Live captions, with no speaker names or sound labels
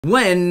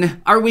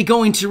When are we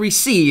going to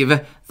receive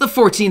the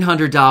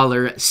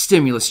 $1,400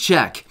 stimulus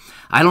check?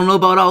 I don't know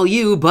about all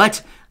you,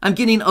 but I'm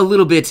getting a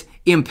little bit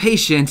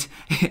impatient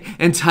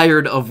and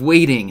tired of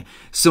waiting.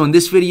 So in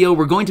this video,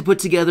 we're going to put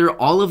together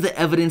all of the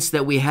evidence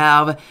that we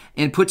have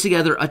and put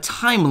together a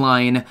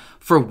timeline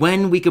for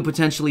when we could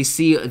potentially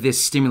see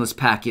this stimulus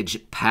package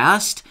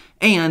passed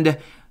and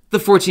the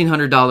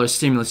 $1,400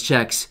 stimulus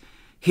checks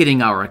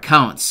hitting our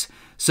accounts.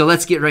 So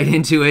let's get right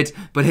into it.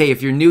 But hey,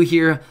 if you're new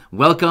here,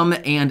 welcome,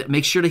 and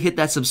make sure to hit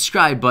that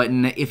subscribe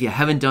button if you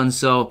haven't done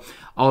so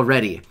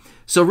already.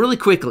 So really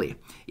quickly,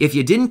 if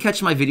you didn't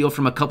catch my video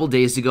from a couple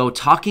days ago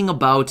talking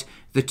about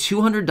the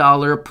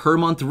 $200 per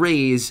month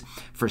raise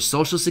for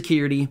Social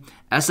Security,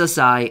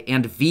 SSI,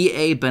 and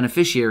VA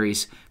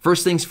beneficiaries,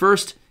 first things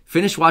first,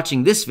 finish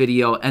watching this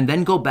video and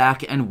then go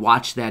back and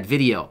watch that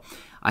video.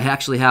 I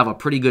actually have a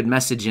pretty good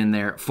message in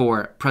there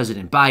for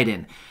President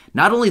Biden.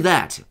 Not only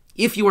that,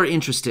 if you are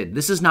interested,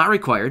 this is not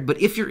required,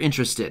 but if you're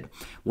interested,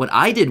 what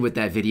I did with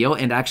that video,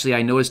 and actually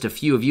I noticed a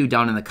few of you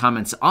down in the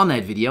comments on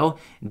that video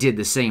did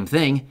the same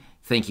thing.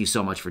 Thank you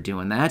so much for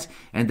doing that.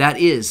 And that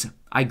is,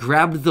 I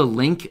grabbed the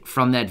link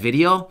from that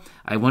video,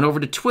 I went over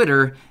to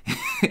Twitter,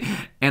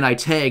 and I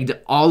tagged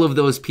all of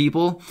those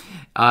people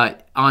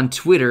on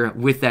Twitter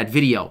with that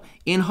video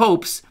in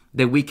hopes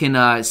that we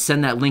can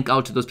send that link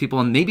out to those people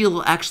and maybe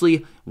they'll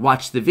actually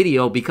watch the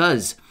video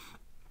because,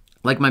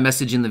 like my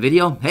message in the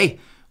video, hey,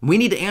 we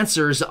need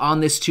answers on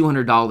this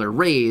 $200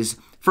 raise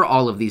for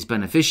all of these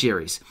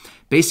beneficiaries.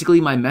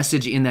 Basically, my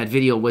message in that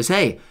video was,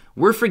 hey,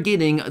 we're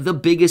forgetting the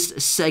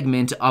biggest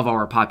segment of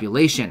our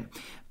population.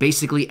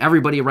 Basically,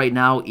 everybody right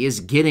now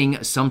is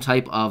getting some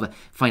type of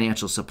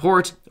financial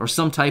support or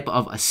some type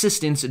of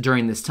assistance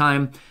during this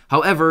time.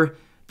 However,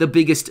 the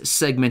biggest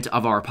segment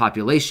of our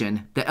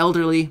population, the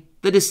elderly,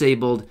 the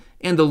disabled,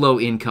 and the low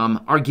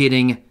income, are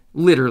getting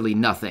literally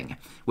nothing,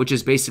 which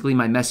is basically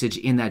my message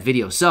in that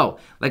video. So,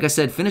 like I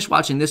said, finish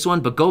watching this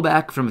one, but go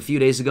back from a few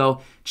days ago,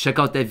 check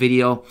out that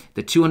video,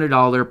 the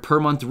 $200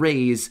 per month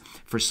raise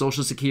for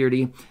Social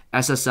Security,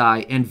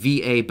 SSI, and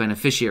VA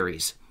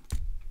beneficiaries.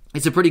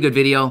 It's a pretty good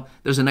video.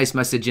 There's a nice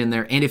message in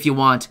there, and if you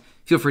want,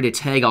 feel free to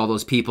tag all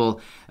those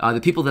people.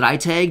 The people that I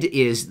tagged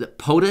is the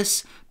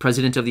POTUS,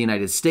 President of the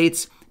United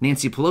States,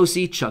 Nancy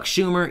Pelosi, Chuck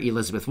Schumer,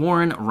 Elizabeth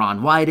Warren,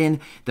 Ron Wyden,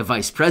 the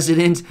Vice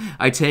President.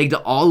 I tagged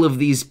all of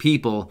these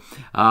people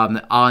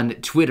on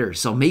Twitter,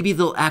 so maybe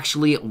they'll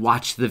actually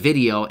watch the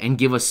video and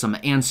give us some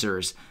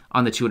answers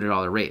on the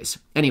 $200 raise.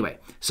 Anyway,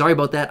 sorry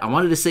about that. I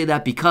wanted to say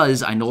that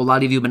because I know a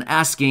lot of you have been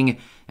asking,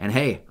 and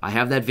hey, I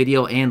have that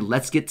video, and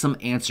let's get some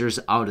answers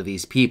out of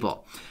these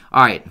people.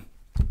 All right,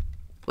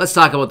 let's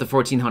talk about the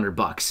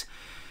 $1,400.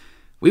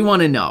 We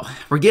want to know.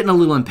 We're getting a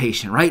little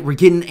impatient, right? We're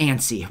getting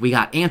antsy. We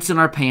got ants in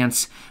our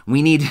pants.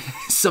 We need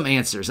some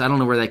answers. I don't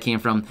know where that came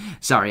from.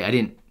 Sorry,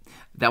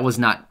 that was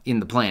not in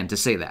the plan to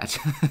say that.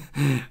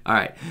 All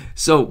right.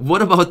 So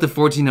what about the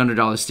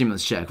 $1,400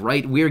 stimulus check,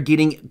 right? We're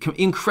getting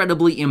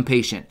incredibly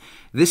impatient.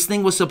 This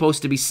thing was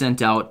supposed to be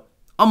sent out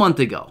a month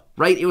ago,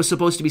 right? It was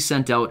supposed to be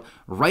sent out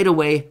right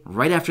away,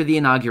 right after the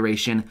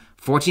inauguration.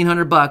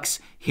 $1,400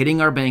 hitting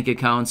our bank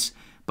accounts.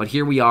 But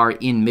here we are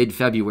in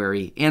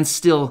mid-February and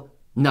still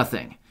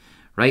nothing,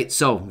 right?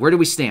 So where do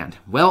we stand?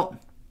 Well,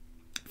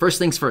 first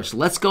things first,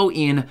 let's go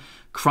in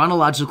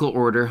chronological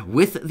order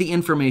with the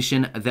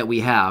information that we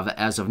have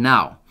as of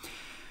now.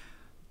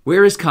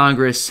 Where is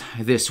Congress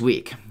this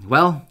week?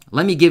 Well,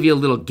 let me give you a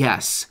little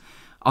guess.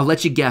 I'll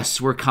let you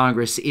guess where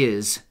Congress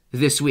is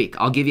this week.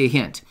 I'll give you a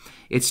hint.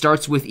 It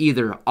starts with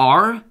either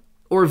R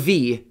or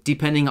V,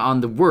 depending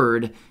on the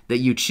word that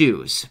you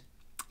choose.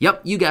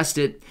 Yep, you guessed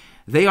it.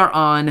 They are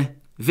on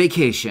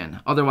vacation,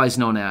 otherwise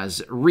known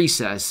as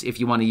recess, if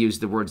you want to use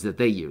the words that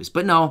they use.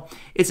 But no,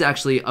 it's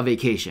actually a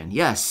vacation.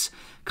 Yes,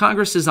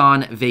 Congress is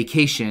on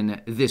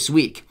vacation this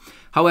week.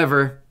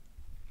 However,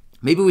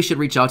 maybe we should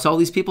reach out to all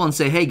these people and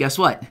say, hey, guess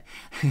what?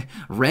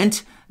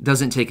 Rent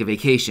doesn't take a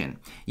vacation.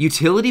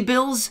 Utility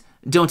bills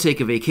don't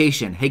take a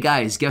vacation. Hey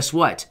guys, guess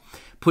what?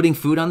 Putting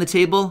food on the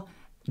table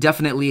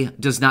definitely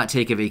does not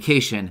take a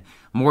vacation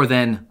more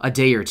than a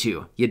day or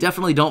two. You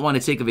definitely don't want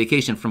to take a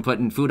vacation from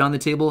putting food on the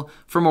table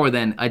for more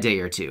than a day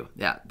or two.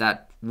 Yeah,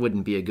 that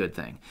wouldn't be a good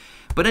thing.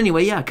 But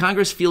anyway, yeah,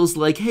 Congress feels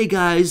like, hey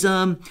guys,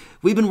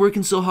 we've been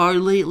working so hard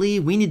lately,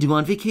 we need to go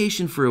on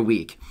vacation for a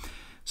week.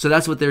 So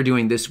that's what they're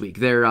doing this week.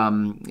 They're,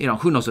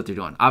 who knows what they're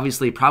doing?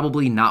 Obviously,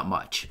 probably not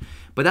much.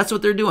 But that's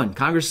what they're doing.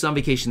 Congress is on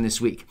vacation this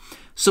week.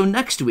 So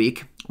next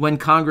week, when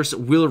Congress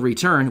will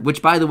return,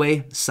 which, by the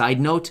way,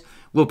 side note,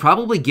 we'll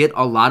probably get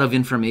a lot of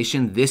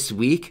information this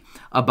week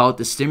about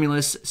the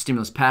stimulus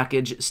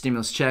package,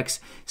 stimulus checks,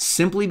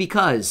 simply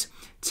because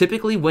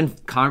typically when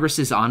Congress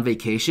is on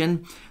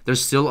vacation,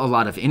 there's still a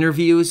lot of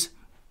interviews,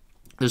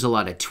 there's a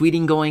lot of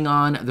tweeting going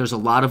on, there's a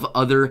lot of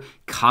other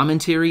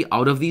commentary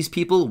out of these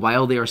people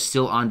while they are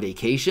still on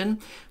vacation.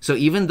 So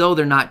even though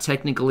they're not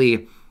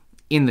technically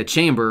in the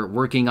chamber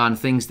working on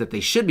things that they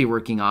should be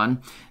working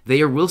on,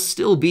 there will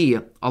still be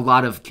a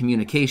lot of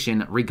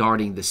communication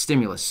regarding the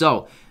stimulus.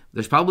 So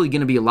there's probably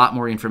going to be a lot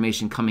more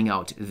information coming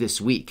out this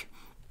week.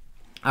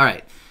 All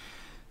right.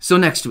 So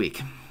next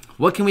week,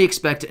 what can we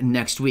expect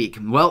next week?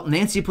 Well,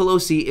 Nancy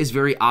Pelosi is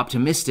very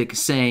optimistic,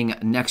 saying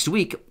next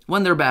week,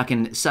 when they're back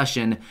in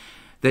session,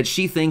 that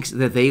she thinks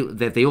that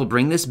they will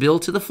bring this bill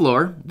to the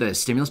floor, the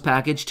stimulus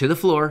package to the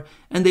floor,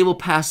 and they will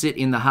pass it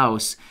in the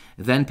House,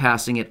 then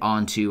passing it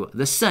on to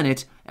the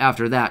Senate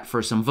after that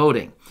for some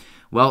voting.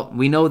 Well,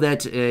 we know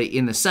that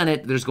in the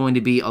Senate, there's going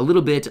to be a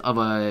little bit of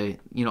a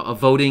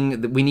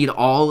voting. We need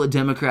all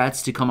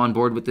Democrats to come on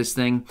board with this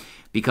thing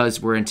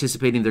because we're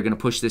anticipating they're going to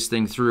push this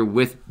thing through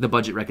with the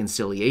budget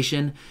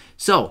reconciliation.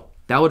 So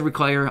that would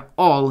require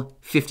all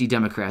 50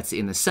 Democrats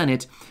in the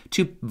Senate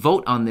to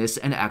vote on this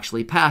and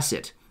actually pass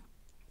it.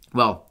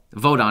 Well,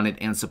 vote on it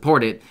and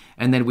support it,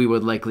 and then we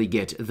would likely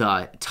get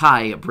the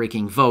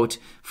tie-breaking vote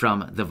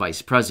from the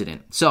vice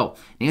president. So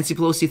Nancy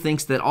Pelosi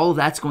thinks that all of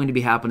that's going to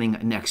be happening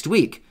next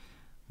week.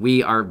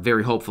 We are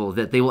very hopeful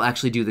that they will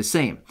actually do the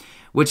same,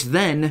 which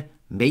then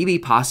maybe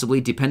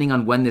possibly, depending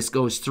on when this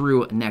goes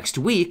through next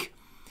week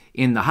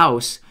in the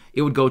House,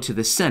 it would go to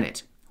the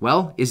Senate.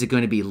 Well, is it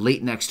going to be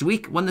late next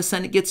week when the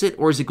Senate gets it,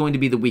 or is it going to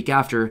be the week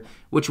after,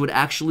 which would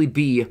actually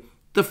be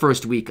the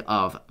first week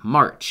of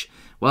March?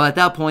 Well, at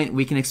that point,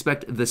 we can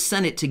expect the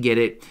Senate to get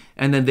it,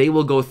 and then they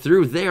will go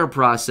through their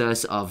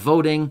process of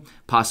voting,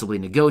 possibly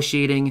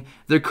negotiating.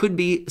 There could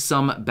be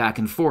some back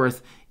and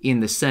forth in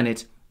the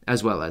Senate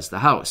as well as the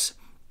House.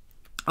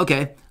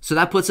 Okay, so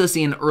that puts us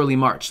in early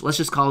March. Let's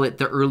just call it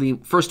the early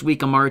first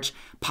week of March,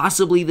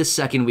 possibly the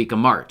second week of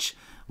March.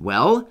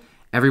 Well,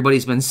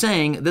 everybody's been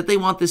saying that they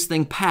want this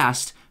thing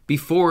passed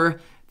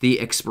before the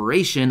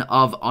expiration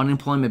of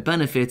unemployment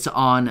benefits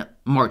on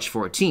March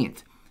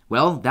 14th.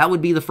 Well, that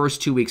would be the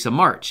first 2 weeks of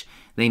March.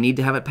 They need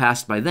to have it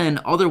passed by then.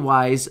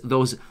 Otherwise,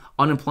 those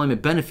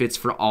unemployment benefits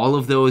for all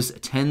of those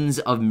tens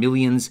of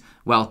millions,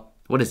 well,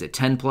 what is it,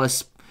 10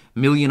 plus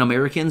million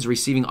Americans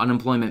receiving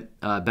unemployment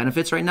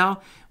benefits right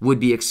now would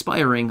be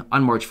expiring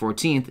on March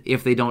 14th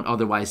if they don't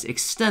otherwise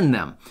extend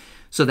them.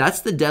 So that's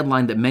the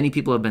deadline that many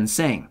people have been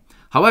saying.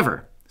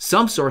 However,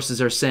 some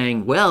sources are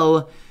saying,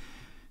 well,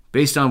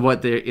 based on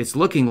what it's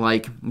looking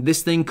like,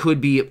 this thing could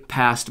be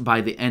passed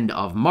by the end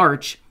of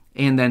March,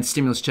 and then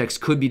stimulus checks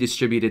could be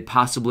distributed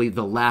possibly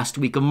the last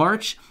week of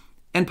March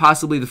and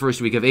possibly the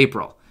first week of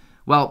April.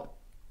 Well,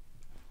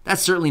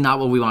 that's certainly not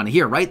what we want to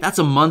hear, right? That's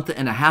a month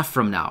and a half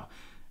from now.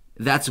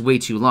 That's way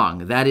too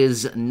long. That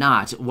is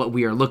not what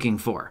we are looking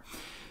for.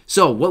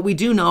 So what we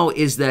do know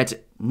is that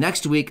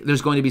next week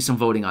there's going to be some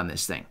voting on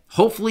this thing.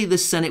 Hopefully the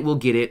Senate will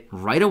get it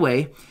right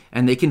away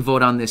and they can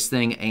vote on this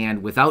thing,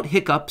 and without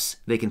hiccups,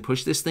 they can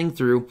push this thing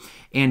through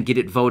and get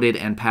it voted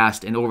and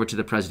passed and over to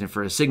the president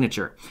for a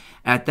signature.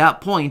 At that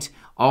point,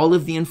 all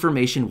of the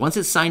information, once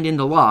it's signed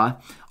into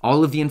law,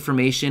 all of the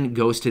information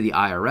goes to the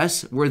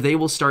IRS where they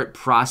will start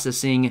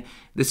processing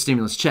the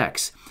stimulus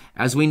checks.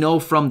 As we know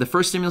from the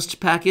first stimulus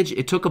package,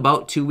 it took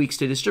about 2 weeks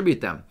to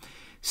distribute them.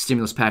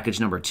 Stimulus package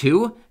number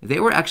 2, they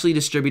were actually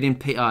distributing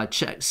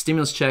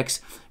stimulus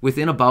checks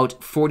within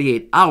about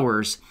 48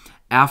 hours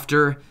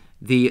after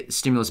the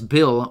stimulus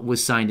bill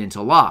was signed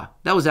into law.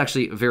 That was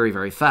actually very,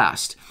 very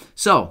fast.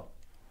 So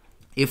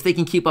if they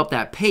can keep up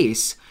that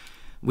pace,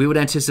 we would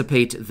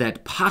anticipate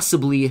that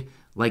possibly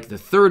like the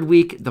third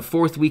week, the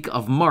fourth week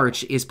of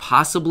March is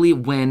possibly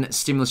when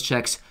stimulus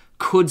checks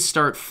could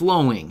start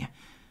flowing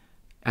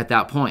at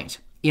that point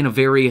in a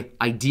very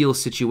ideal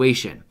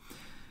situation.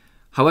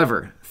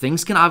 However,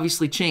 things can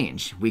obviously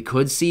change. We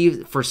could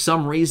see, for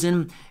some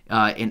reason,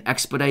 an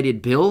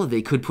expedited bill.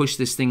 They could push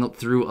this thing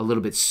through a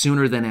little bit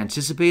sooner than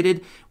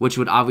anticipated, which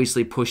would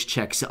obviously push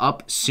checks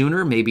up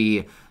sooner,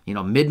 maybe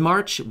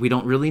mid-March. We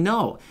don't really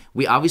know.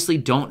 We obviously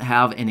don't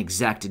have an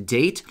exact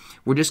date.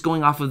 We're just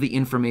going off of the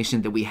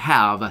information that we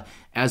have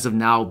as of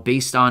now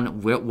based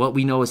on what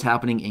we know is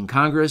happening in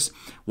Congress,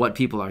 what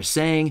people are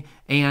saying,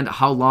 and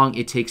how long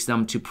it takes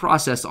them to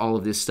process all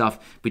of this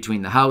stuff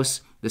between the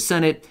House, the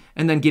Senate,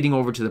 and then getting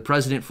over to the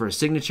president for a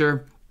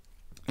signature.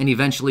 And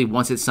eventually,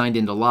 once it's signed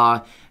into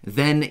law,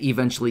 then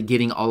eventually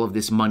getting all of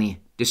this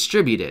money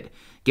distributed.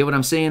 Get what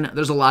I'm saying?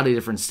 There's a lot of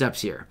different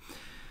steps here.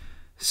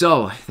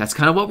 So that's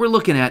kind of what we're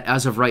looking at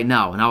as of right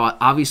now. Now,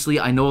 obviously,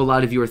 I know a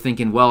lot of you are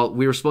thinking, well,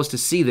 we were supposed to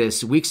see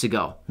this weeks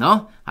ago.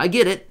 No, I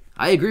get it.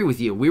 I agree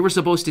with you. We were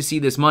supposed to see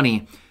this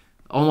money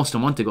almost a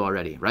month ago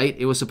already, right?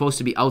 It was supposed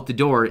to be out the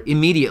door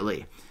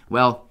immediately.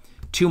 Well,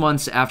 2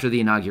 months after the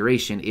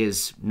inauguration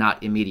is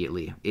not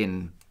immediately.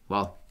 In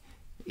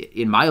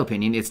my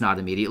opinion, it's not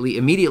immediately.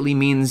 Immediately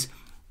means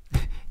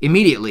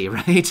immediately,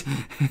 right?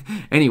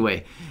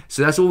 Anyway,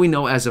 so that's what we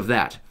know as of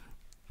that.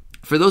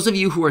 For those of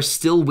you who are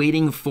still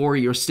waiting for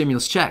your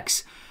stimulus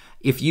checks,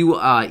 if you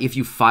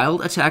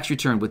filed a tax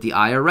return with the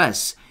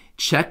IRS,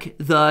 check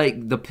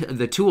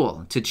the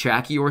tool to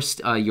track your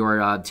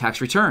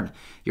tax return,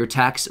 your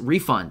tax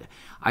refund.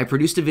 I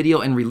produced a video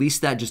and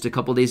released that just a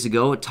couple days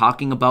ago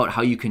talking about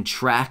how you can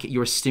track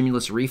your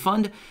stimulus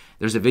refund.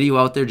 There's a video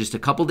out there just a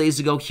couple days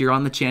ago here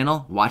on the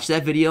channel. Watch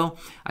that video.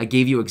 I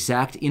gave you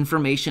exact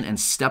information and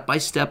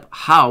step-by-step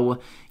how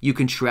you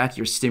can track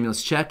your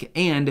stimulus check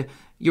and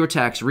your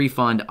tax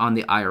refund on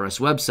the IRS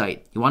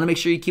website. You want to make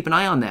sure you keep an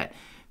eye on that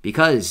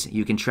because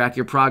you can track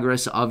your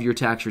progress of your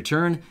tax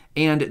return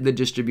and the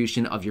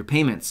distribution of your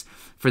payments.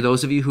 For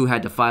those of you who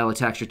had to file a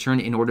tax return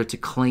in order to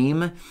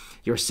claim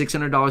your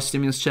 $600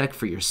 stimulus check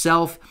for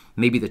yourself,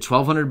 maybe the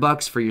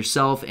 $1,200 for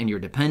yourself and your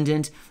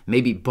dependent,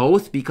 maybe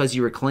both because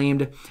you were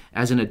claimed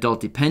as an adult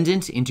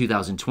dependent in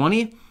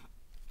 2020,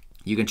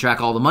 you can track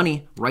all the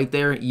money right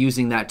there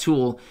using that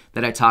tool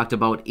that I talked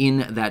about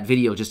in that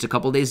video just a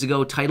couple days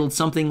ago, titled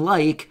something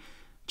like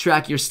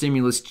Track Your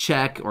Stimulus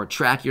Check or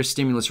Track Your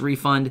Stimulus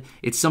Refund.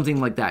 It's something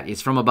like that.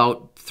 It's from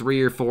about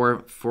 3 or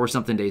 4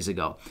 something days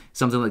ago,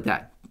 something like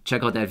that.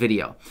 Check out that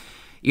video.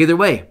 Either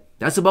way,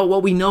 that's about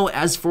what we know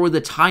as for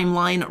the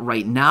timeline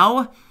right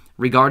now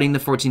regarding the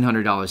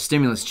 $1,400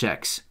 stimulus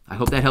checks. I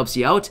hope that helps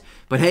you out.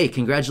 But hey,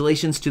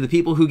 congratulations to the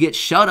people who get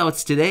shout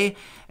outs today.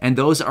 And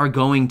those are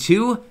going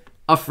to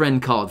A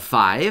Friend Called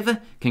Five,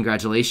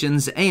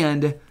 congratulations,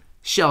 and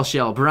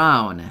Shell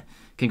Brown.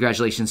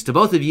 Congratulations to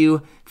both of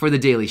you for the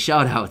daily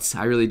shout-outs.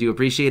 I really do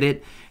appreciate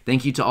it.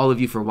 Thank you to all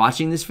of you for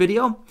watching this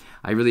video.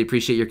 I really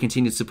appreciate your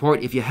continued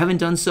support. If you haven't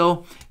done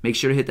so, make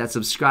sure to hit that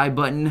subscribe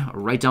button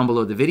right down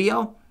below the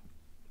video.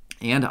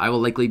 And I will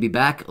likely be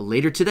back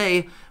later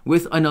today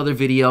with another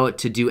video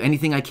to do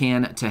anything I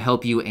can to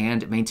help you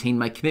and maintain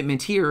my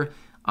commitment here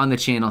on the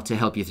channel to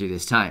help you through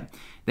this time.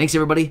 Thanks,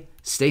 everybody.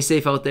 Stay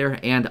safe out there,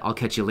 and I'll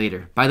catch you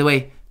later. By the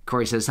way,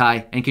 Corey says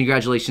hi, and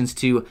congratulations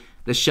to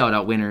the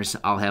shout-out winners.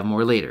 I'll have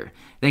more later.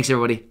 Thanks,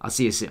 everybody. I'll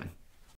see you soon.